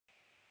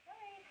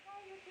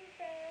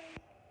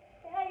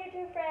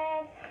YouTube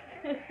friends.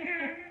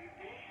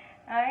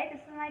 Alright,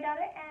 this is my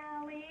daughter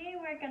Allie.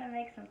 We're going to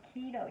make some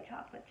keto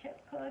chocolate chip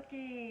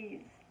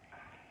cookies.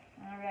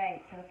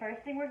 Alright, so the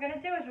first thing we're going to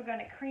do is we're going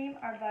to cream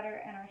our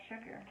butter and our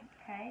sugar.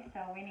 Okay,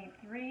 so we need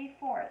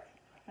 3/4.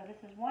 So this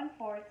is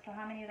 1/4, so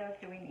how many of those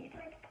do we need?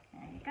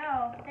 There you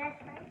go. This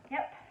one?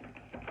 Yep.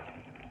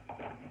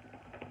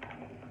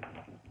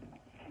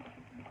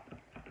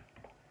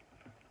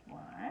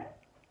 One.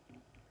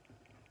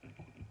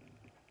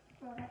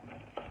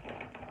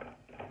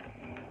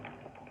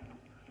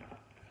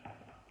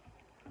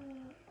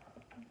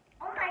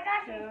 Oh my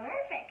gosh, it's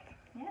perfect.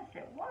 Yes,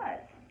 it was.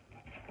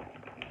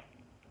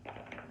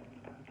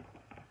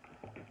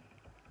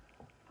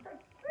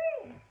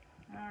 3.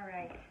 All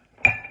right.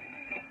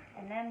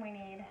 And then we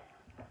need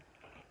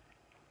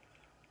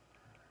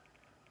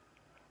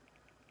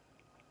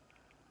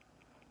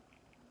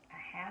a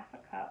 1/2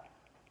 cup.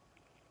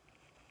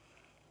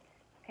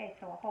 Okay,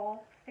 so a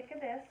whole stick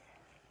of this,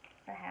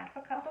 a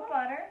 1/2 cup of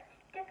butter.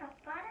 Stick of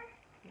butter?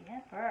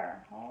 Yep,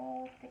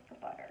 whole stick of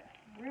butter.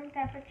 Room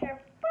temperature.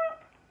 Boop.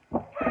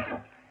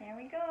 There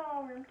we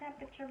go. Room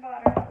temperature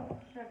butter.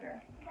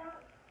 Sugar.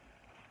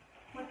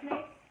 What's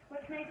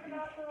nice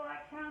about the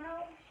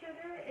lactano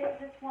sugar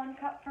is it's 1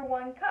 cup for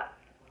 1 cup.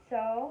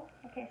 So,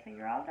 okay, so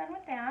you're all done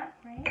with that,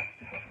 right?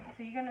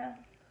 So you're gonna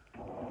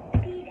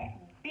beat it.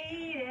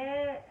 Beat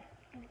it.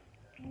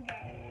 Beat it.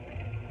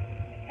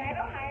 Can I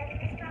go higher than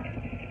this cup?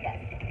 Yes.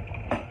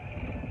 I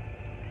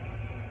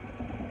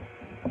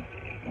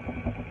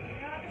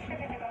don't want the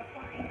sugar to go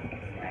flying.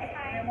 Right.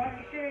 And then once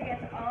the sugar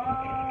gets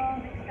all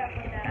mixed up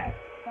with that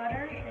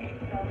butter, then you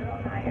can go a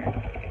little higher. So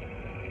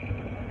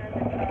it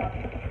doesn't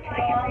Fly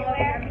go all over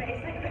everywhere. your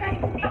face like that.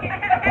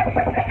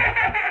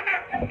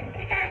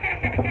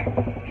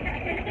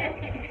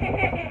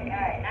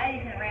 Alright, now you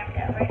can ramp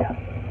that right up.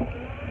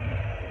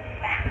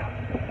 Wow.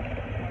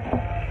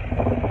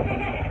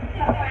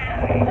 So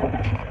loud.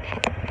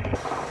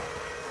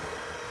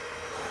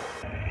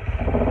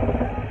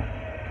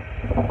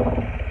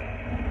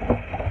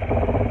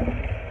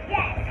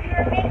 Yes, you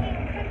were making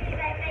cookies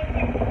I make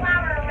in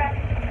flour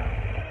recipes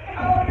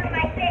all over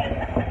my face.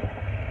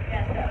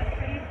 Yes, that was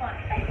pretty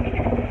funny.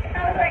 I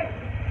was like,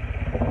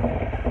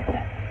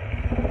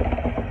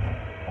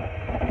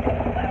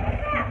 what was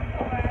that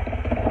for?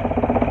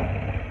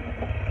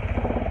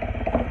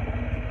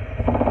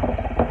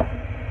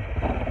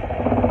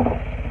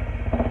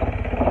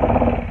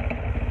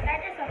 That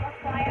just almost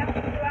fly out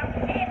throughout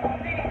the table,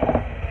 didn't it?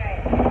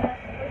 Alright, so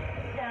let's push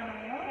this down a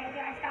little. Okay,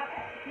 can I stop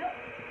it? Nope.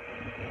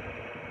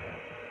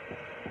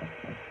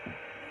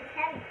 It's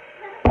heavy.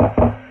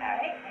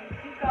 Alright, and you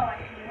keep going.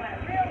 You want it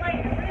real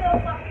light and real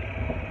fluffy.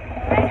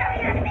 That's how we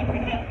had to make the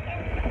cake.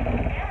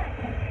 Yeah.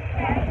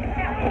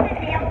 That was the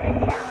nail-it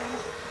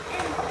challenge.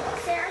 And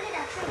Sarah did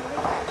actually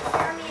really good.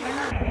 Sarah made a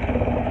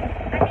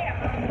I made a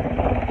monster.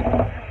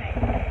 Okay.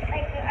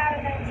 Like out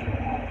of the 2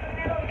 holes in the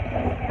middle, it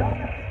was filled.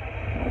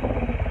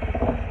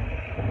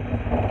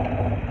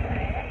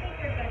 Alright, I think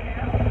you're good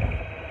now.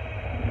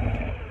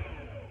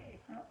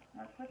 Oh,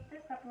 let's lift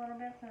this up a little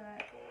bit so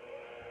that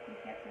you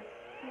get this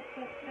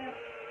flip.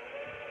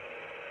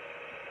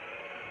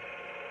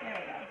 There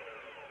we go.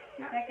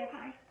 Not That too gets,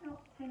 high. oh,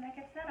 see, that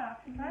gets set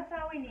off. So that's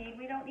all we need.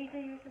 We don't need to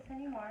use this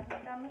anymore. We're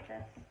done with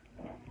this.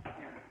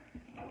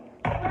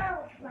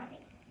 Well,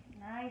 fluffy.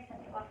 Nice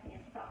and fluffy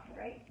and soft,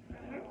 right?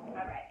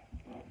 Alright.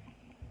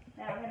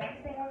 Now the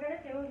next thing we're going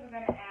to do is we're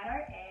going to add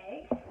our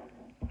egg.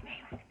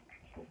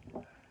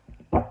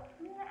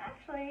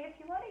 Actually, if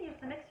you want to use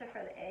the mixer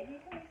for the egg, you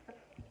can mix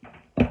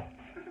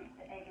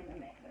the egg in the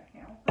mixer.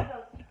 Here, we'll put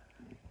those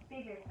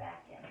figures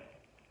back in.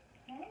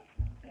 Okay?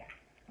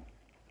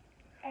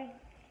 Egg.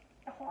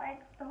 The whole egg.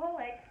 The whole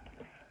egg.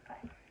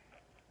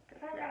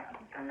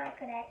 I'm not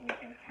good at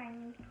using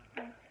tiny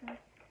things.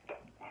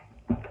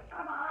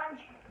 Come on.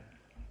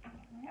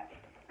 Yep.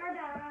 We're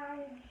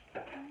done.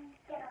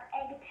 Get our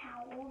egg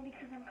towel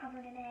because I'm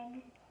covered in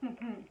egg.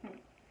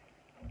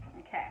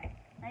 Okay.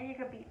 Now you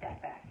can beat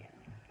that back in.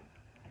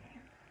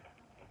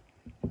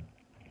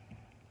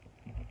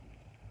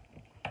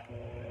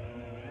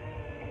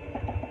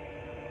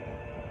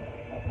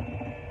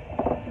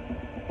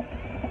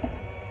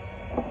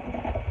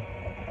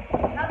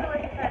 How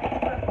delicious are these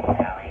cookies,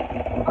 Allie?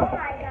 Oh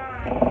my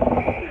god.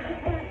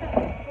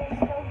 They're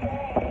so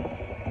good.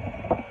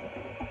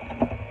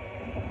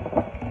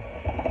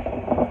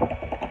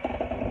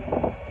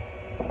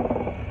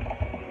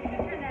 You can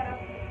turn that up.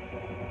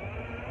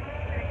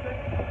 Very good.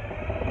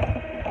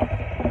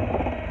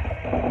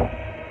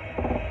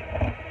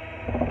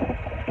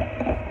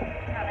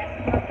 Now that's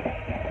the fluffy that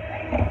you get,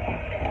 right?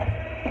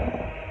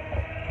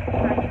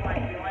 How do you want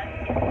it? You want it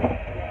to get thick?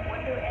 What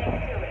do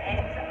eggs do?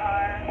 Eggs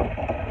are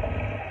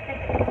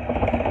thickening.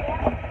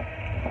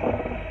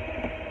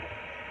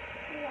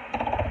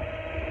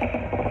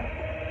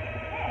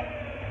 Okay, I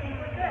think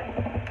we're good.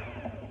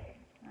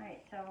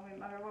 Alright, so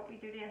remember what we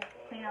do to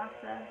clean off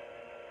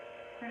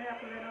turn it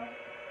up a little.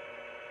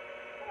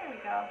 There we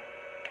go.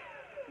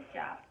 Good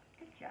job.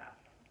 Good job.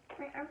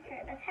 My arms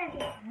hurt. That's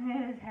heavy.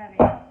 It is heavy.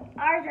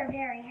 Ours are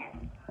very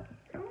heavy.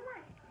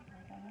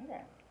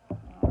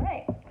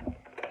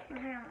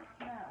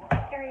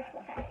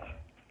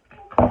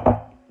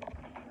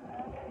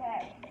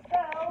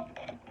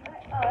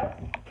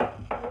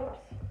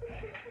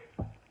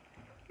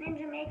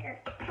 make our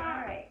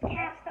Alright,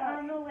 next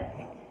on the list,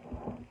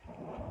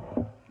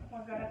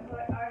 we're going to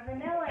put our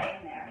vanilla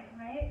in there,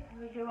 right?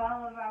 We do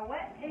all of our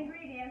wet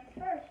ingredients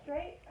first,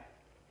 right?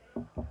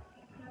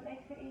 That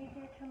makes it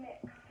easier to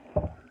mix.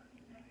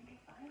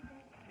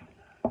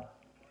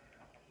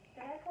 Did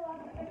I pull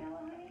out the vanilla,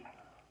 honey?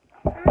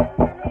 I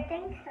don't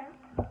think so.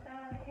 Is that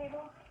on the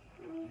table?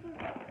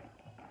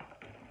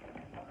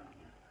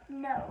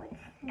 No, it's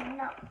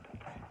not.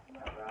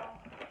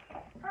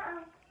 Uh-oh. Oh,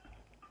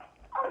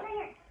 it's right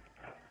here.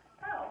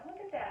 Oh, look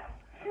at that.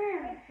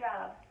 Good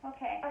job.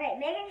 Okay. Okay,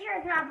 making sure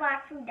it's not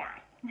black food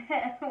dye.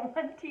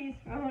 1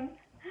 teaspoon.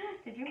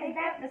 Did you make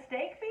that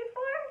mistake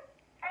before?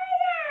 Oh,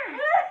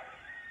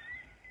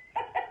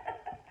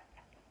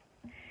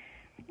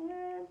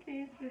 1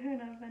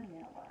 teaspoon of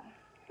vanilla.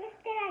 Where's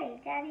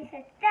Daddy? Daddy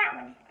said, that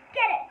one.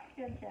 Get it.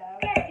 Good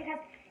job. Get it, because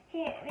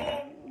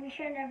we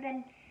shouldn't have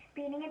been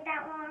beating it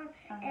that long,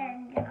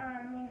 and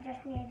we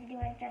just needed to do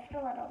it just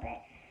a little bit.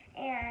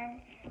 And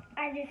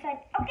I just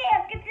said, okay,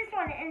 I'll get this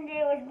one, and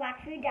it was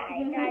black food dye.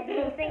 It dyed the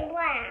whole thing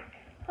black.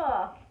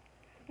 Huh.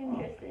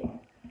 Interesting.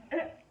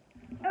 It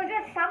was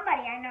with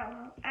somebody I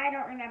know. I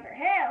don't remember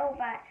who,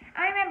 but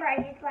I remember I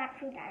used black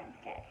food dye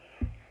instead.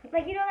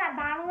 Like, you know that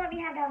bottle that we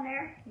have down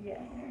there?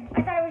 Yes.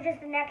 I thought it was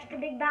just an extra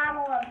big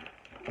bottle of...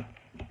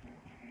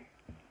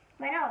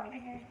 I know,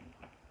 because it's...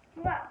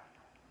 Well.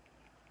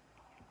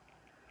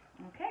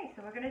 Okay,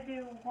 so we're going to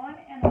do 1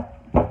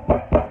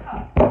 1/4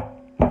 cup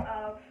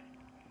of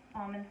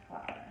almond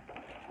flour.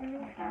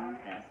 Down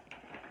with this.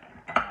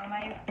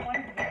 My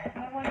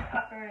one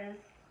cupper is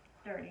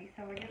dirty,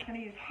 so we're just going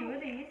to use 2 of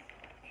these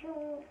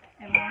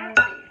and 1 of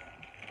these.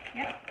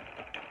 Yep.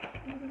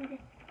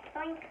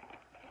 Boink.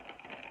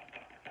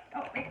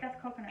 Oh, wait,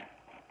 that's coconut.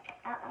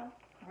 Uh-oh.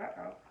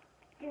 Uh-oh.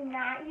 Do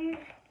not use...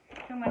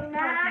 Too much Do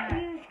not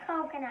coconut. use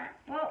coconut.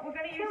 Well, we're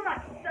going to use Too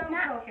much. some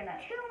Not coconut.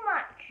 Too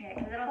much. Yeah,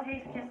 because it'll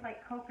taste just like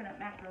coconut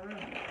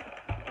macaroons.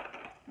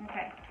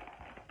 Okay.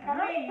 That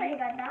looks pretty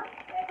good, though.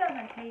 It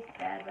doesn't taste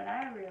bad, but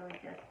I really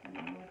just in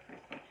the mood for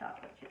some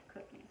chocolate chip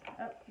cookies.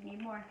 Oh, you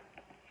need more.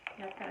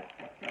 Just gotta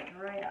fix it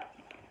right up.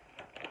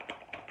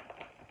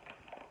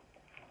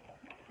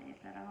 Let's see, is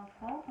that all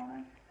full? Hold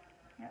on.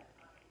 Yep.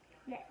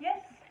 Yes. Yes.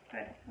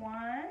 Good.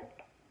 1.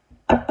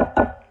 1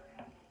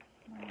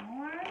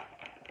 more.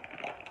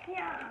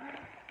 Yeah.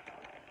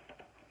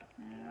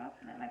 Oh,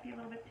 that might be a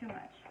little bit too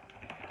much.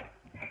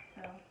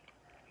 So.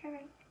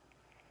 Alright.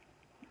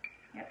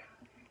 Yep.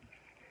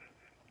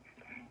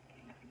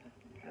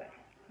 Good.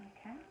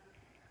 Okay.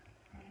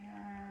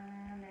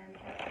 And then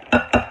just 1.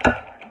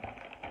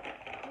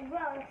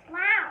 Whoa, it's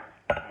loud.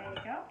 There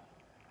you go.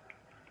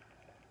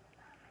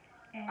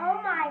 And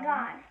Oh my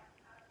god.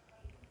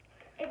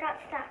 It got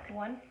stuck.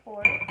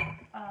 1/4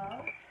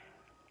 of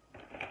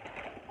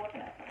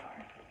coconut flour.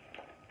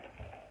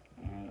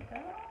 There you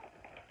go.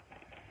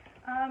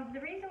 The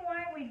reason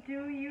why we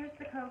do use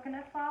the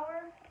coconut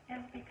flour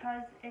is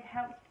because it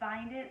helps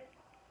bind it.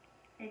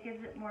 It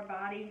gives it more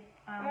body.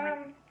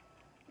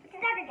 It's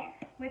stuck again.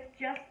 With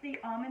just the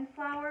almond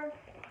flour,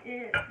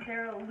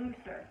 they're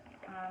looser.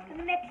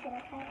 Mix it,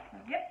 okay?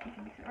 Yep, you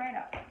can mix it right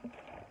up.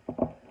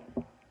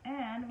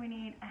 And we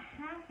need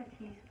 1/2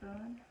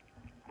 teaspoon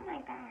Oh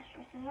my gosh,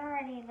 this is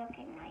already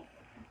looking like...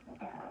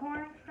 of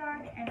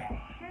cornstarch and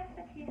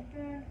 1/2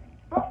 teaspoon.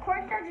 Well,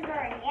 cornstarch is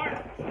already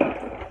out.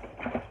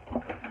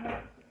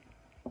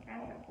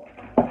 That's a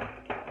quarter.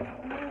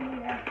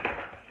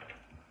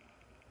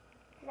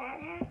 Is that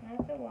half?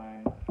 That's a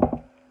 1.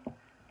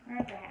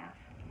 That's a 1/2.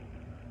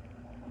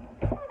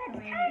 Oh, that's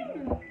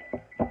tiny.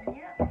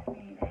 Yep, we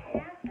need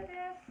 1/2 of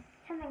this.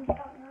 Something's going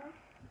on.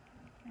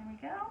 There we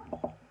go.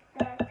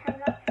 The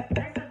time's up.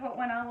 This is what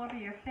went all over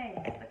your face.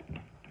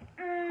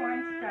 The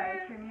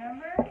cornstarch,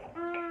 remember?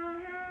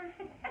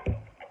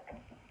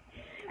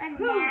 I'm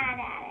mad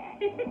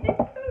at it.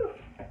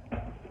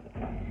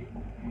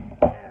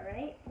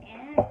 Alright,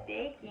 and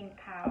baking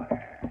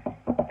powder.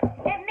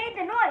 It made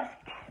the noise.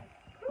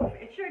 Ooh,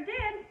 it sure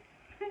did.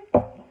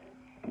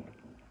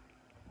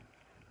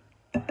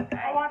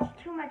 I watched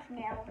too much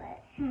Nailed It.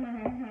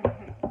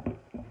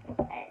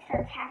 It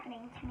starts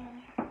happening to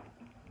me.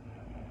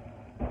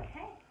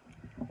 Okay.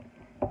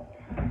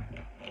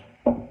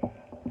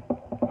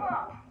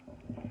 Oh.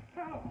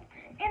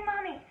 And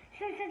Mommy,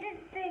 so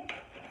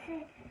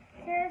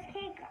Sarah's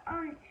cake,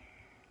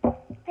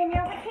 the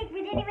Nailed It cake,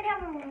 we didn't even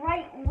have a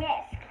right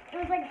whisk. It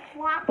was like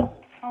floppy.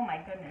 Oh my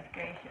goodness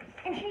gracious.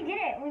 And she did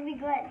it really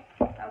good.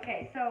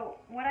 Okay, so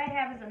what I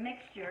have is a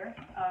mixture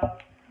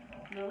of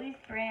Lily's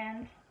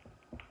brand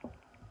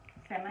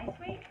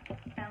semi-sweet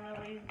and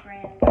Lily's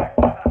brand dark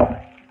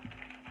chocolate.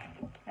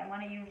 I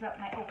want to use up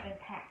my open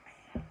packs.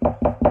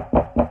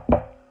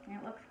 And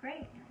it looks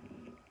great.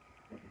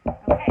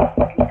 Okay,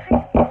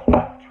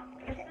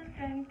 this is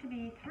going to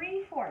be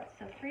 3/4,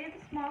 so 3 of the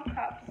small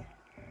cups.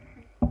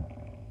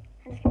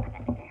 I'm just gonna put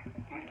that in there.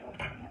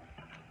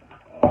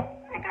 Oh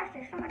my gosh,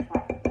 there's so much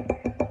left.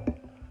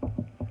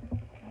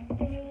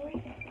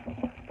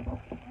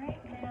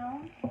 Right now.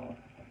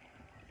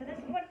 So this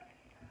is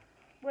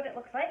what it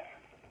looks like.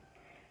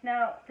 Now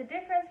Now, the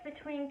difference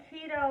between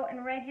keto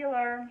and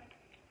regular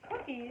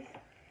cookies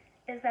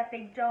is that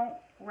they don't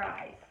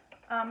rise.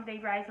 They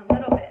rise a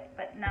little bit,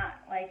 but not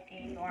like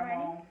a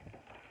normal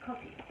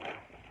cookie.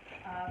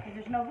 Because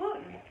there's no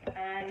gluten,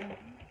 and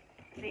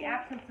the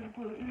absence of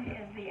gluten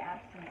is the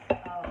absence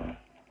of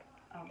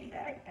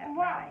that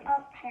rise.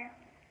 Up here.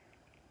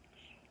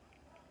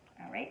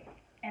 All right,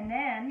 and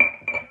then,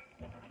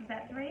 is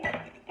that 3?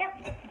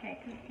 Yep. Okay,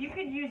 'cause you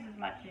could use as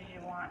much as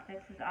you want.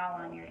 This is all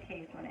on your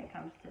taste when it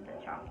comes to the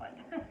chocolate.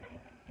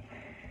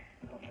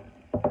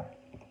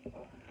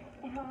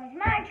 If it was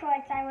my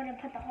choice, I would have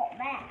put the whole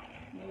bag.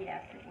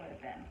 Yes, it would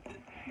have been.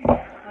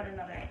 But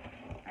another,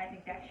 I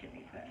think that should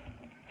be good.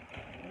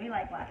 We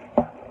like lots of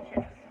chocolate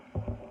chips.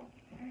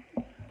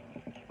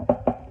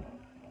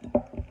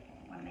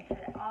 Want to make sure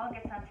that all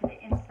gets onto the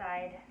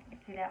inside.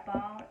 See that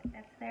ball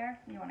that's there?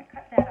 You want to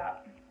cut that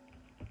up.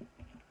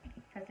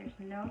 Because there's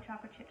no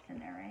chocolate chips in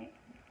there, right?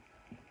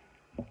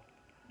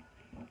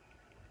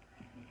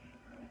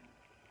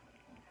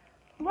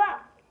 Whoa.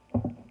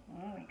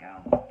 There we go.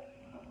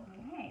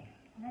 Alright.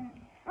 Then,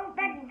 Oh,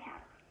 that didn't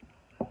count.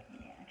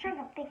 yeah, Chunk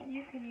of bacon.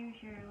 you could use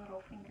your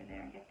little finger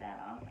there and get that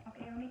off.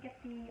 Okay, let me get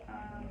the,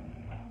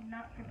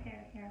 not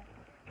prepared here.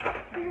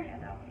 Try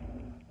that out.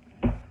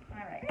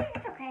 Alright.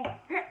 It's okay.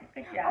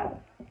 Good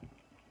job.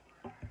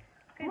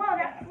 Good Whoa, job.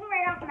 that flew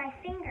right off my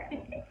finger.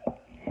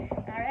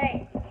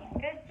 Alright.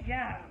 Good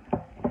job.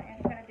 I'm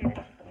just going to do this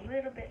just a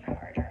little bit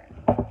harder.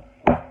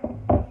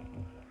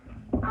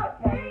 Oh,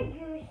 thank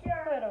you, sir.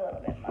 Put a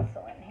little bit of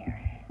muscle in here.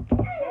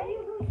 Thank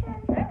you, sir.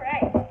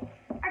 Alright.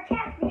 Our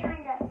cat's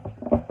behind us.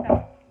 So,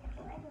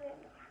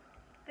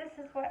 this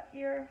is what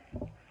your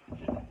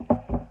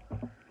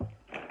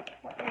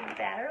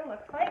batter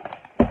looks like.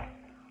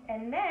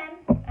 And then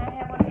I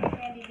have one of these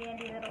handy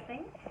dandy little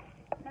things.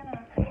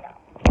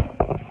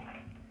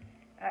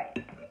 Alright.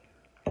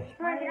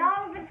 Run it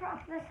all over across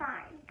the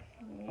side.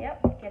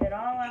 Yep, get it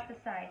all off the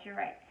sides. You're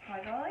right. So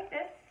I go like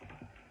this,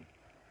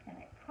 and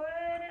I put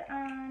it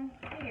on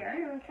here.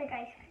 It looks like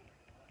ice cream.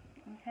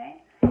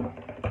 Okay?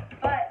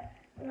 But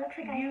It looks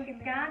like ice cream.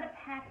 you've got to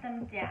pat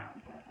them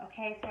down.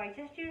 Okay, so I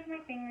just use my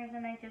fingers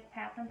and I just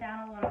pat them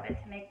down a little bit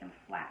to make them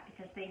flat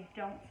because they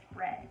don't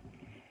spread.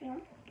 Yeah.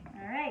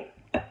 Alright.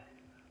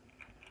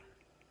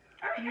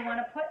 You want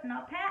to put, and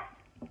I'll pat?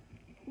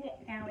 Yeah.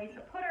 Allie,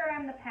 so put her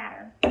on the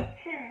patter. That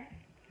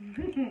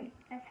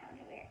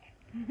sounds weird.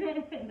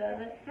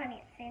 Does it?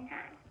 Funny at the same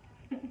time.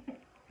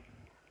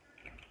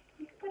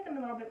 You can put them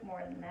a little bit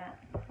more than that.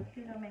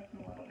 These will make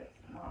them a little bit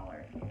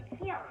smaller.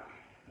 Yeah.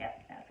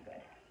 Yep, that's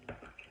good.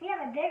 We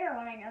have a bigger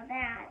one, I know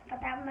that, but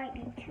that might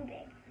be too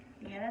big.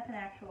 Yeah, that's an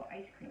actual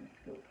ice cream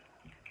scoop.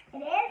 It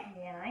is?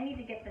 Yeah, I need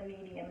to get the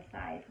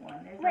medium-sized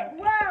one. There's Wait,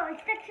 whoa, it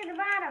stuck to the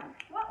bottom.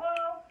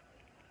 Whoa!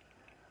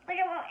 Look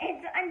at what,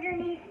 it's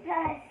underneath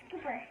the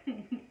scooper.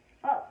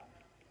 Whoa.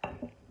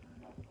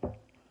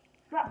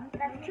 Whoa,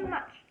 that's too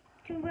much.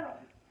 Too little.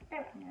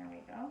 There. There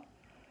we go.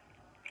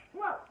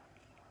 Whoa.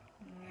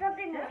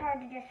 Something was hard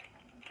to just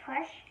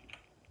push.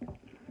 This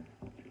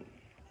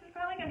is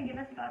probably going to give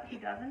us about 2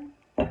 dozen.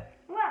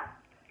 Whoa.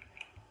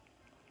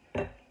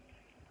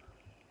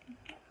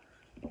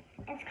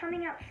 It's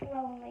coming out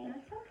slowly.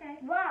 That's okay.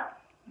 Whoa.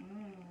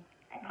 Mmm.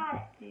 I caught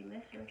it.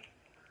 Delicious.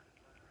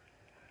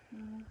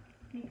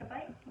 Sneak a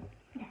bite?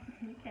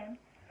 You can.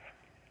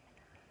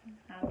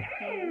 How's it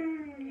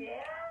taste? Yeah.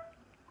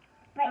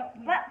 Wait, Oh,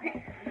 what? a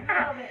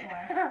little bit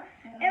more.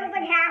 It was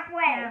like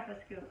halfway. Half a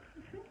scoop.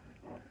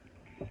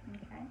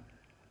 Okay.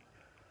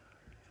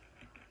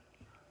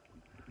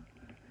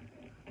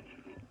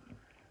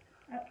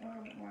 Oh, a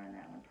little bit more on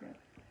that one too.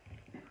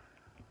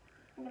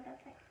 What does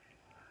it?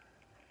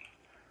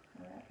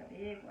 Oh, that's a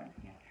big one.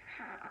 Yeah.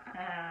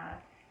 Ha.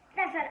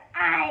 That's what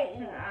I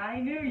eat. I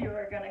knew you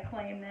were going to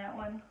claim that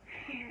one.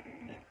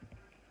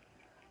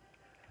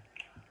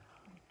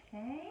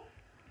 Okay.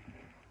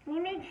 We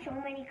made so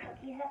many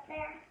cookies up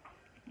there.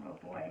 Oh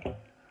boy.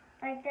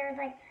 Like there's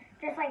like,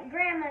 just like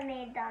Grandma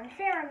made them,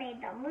 Sarah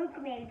made them, Luke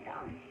made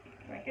them.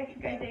 So I guess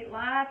you guys ate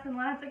lots and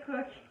lots of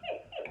cookies.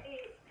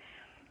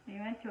 We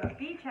went to a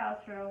beach house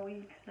for a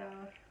week, so.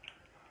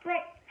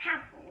 Like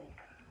half a week.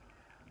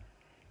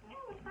 Yeah,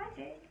 it was 5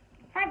 days.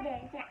 5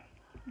 days, yeah.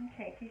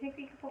 Okay, do you think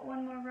we could put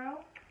one more row?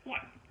 Yeah.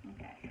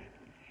 Okay.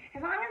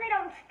 As long as they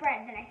don't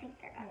spread, then I think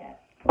they're good. Yes,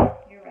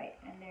 you're right,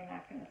 and they're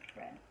not going to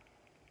spread.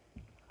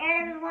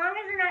 And as long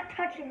as they're not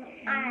touching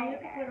And you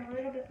either. put a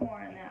little bit more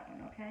on that one,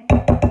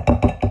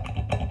 okay?